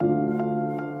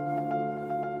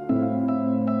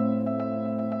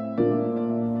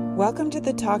Welcome to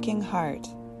the Talking Heart,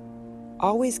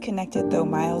 always connected though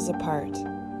miles apart.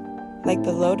 Like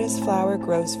the lotus flower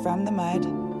grows from the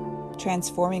mud,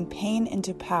 transforming pain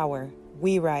into power,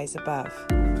 we rise above.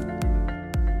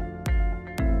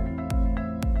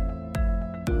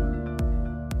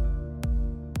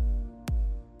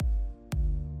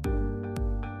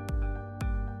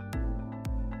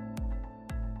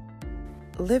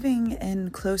 Living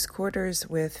in close quarters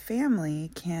with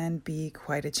family can be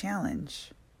quite a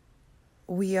challenge.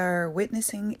 We are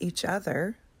witnessing each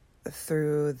other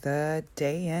through the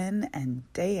day in and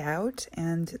day out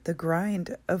and the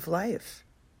grind of life,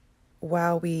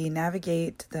 while we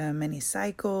navigate the many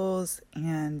cycles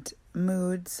and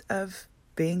moods of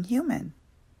being human.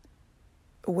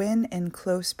 When in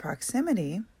close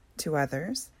proximity to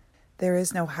others, there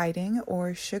is no hiding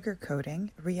or sugarcoating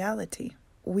reality.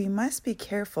 We must be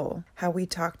careful how we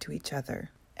talk to each other.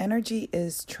 Energy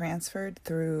is transferred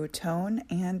through tone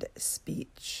and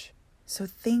speech. So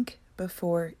think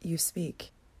before you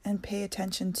speak and pay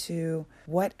attention to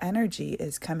what energy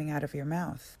is coming out of your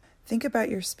mouth. Think about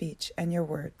your speech and your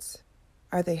words.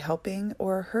 Are they helping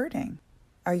or hurting?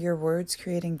 Are your words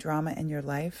creating drama in your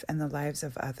life and the lives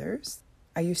of others?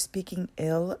 Are you speaking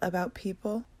ill about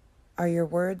people? Are your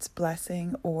words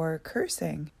blessing or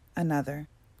cursing another?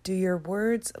 Do your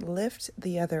words lift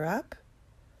the other up,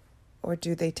 or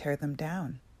do they tear them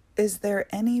down? Is there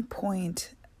any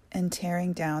point in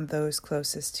tearing down those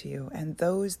closest to you and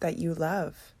those that you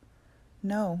love?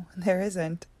 No, there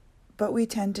isn't. But we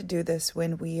tend to do this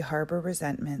when we harbor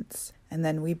resentments, and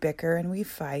then we bicker and we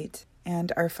fight,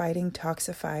 and our fighting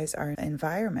toxifies our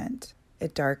environment.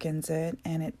 It darkens it,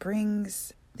 and it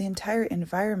brings the entire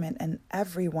environment and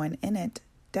everyone in it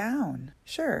down.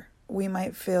 Sure. We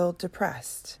might feel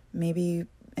depressed. Maybe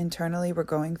internally we're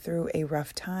going through a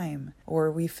rough time,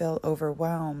 or we feel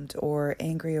overwhelmed or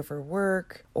angry over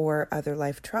work or other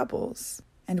life troubles.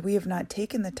 And we have not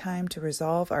taken the time to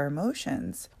resolve our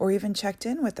emotions or even checked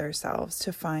in with ourselves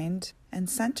to find and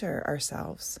center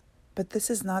ourselves. But this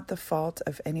is not the fault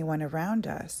of anyone around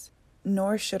us,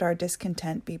 nor should our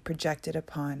discontent be projected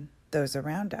upon those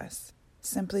around us,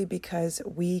 simply because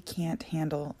we can't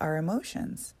handle our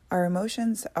emotions. Our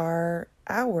emotions are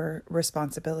our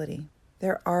responsibility.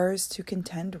 They're ours to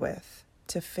contend with,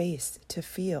 to face, to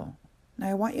feel. Now,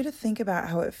 I want you to think about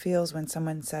how it feels when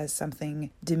someone says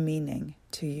something demeaning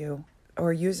to you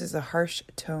or uses a harsh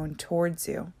tone towards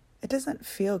you. It doesn't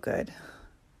feel good.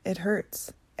 It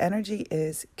hurts. Energy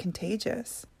is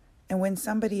contagious. And when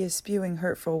somebody is spewing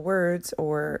hurtful words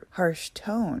or harsh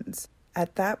tones,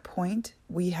 at that point,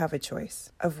 we have a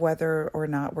choice of whether or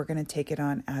not we're going to take it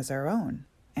on as our own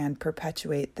and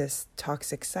perpetuate this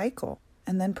toxic cycle,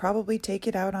 and then probably take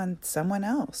it out on someone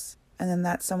else. And then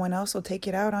that someone else will take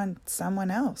it out on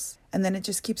someone else. And then it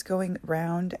just keeps going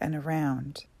round and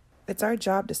around. It's our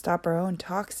job to stop our own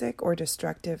toxic or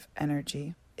destructive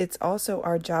energy. It's also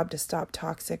our job to stop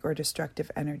toxic or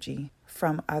destructive energy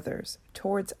from others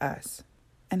towards us.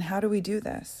 And how do we do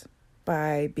this?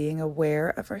 By being aware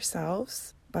of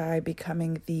ourselves, by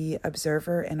becoming the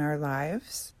observer in our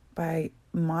lives, by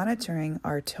monitoring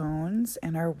our tones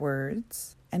and our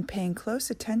words, and paying close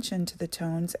attention to the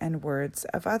tones and words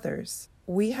of others.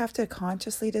 We have to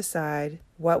consciously decide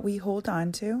what we hold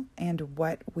on to and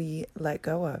what we let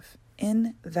go of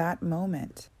in that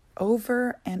moment.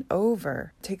 Over and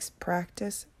over. It takes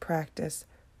practice, practice,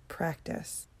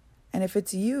 practice. And if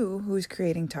it's you who's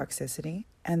creating toxicity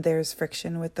and there's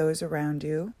friction with those around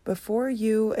you, before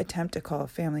you attempt to call a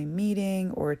family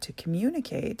meeting or to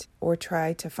communicate or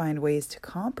try to find ways to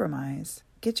compromise,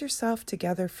 get yourself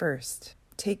together first.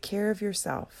 Take care of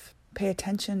yourself. Pay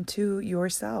attention to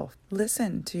yourself.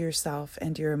 Listen to yourself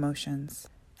and your emotions.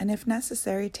 And if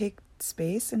necessary, take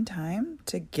space and time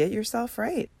to get yourself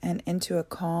right and into a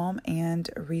calm and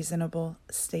reasonable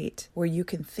state where you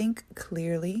can think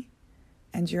clearly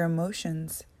and your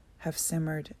emotions have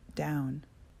simmered down.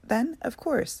 Then, of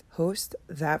course, host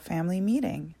that family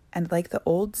meeting. And like the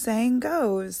old saying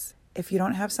goes, if you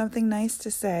don't have something nice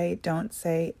to say, don't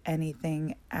say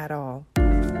anything at all.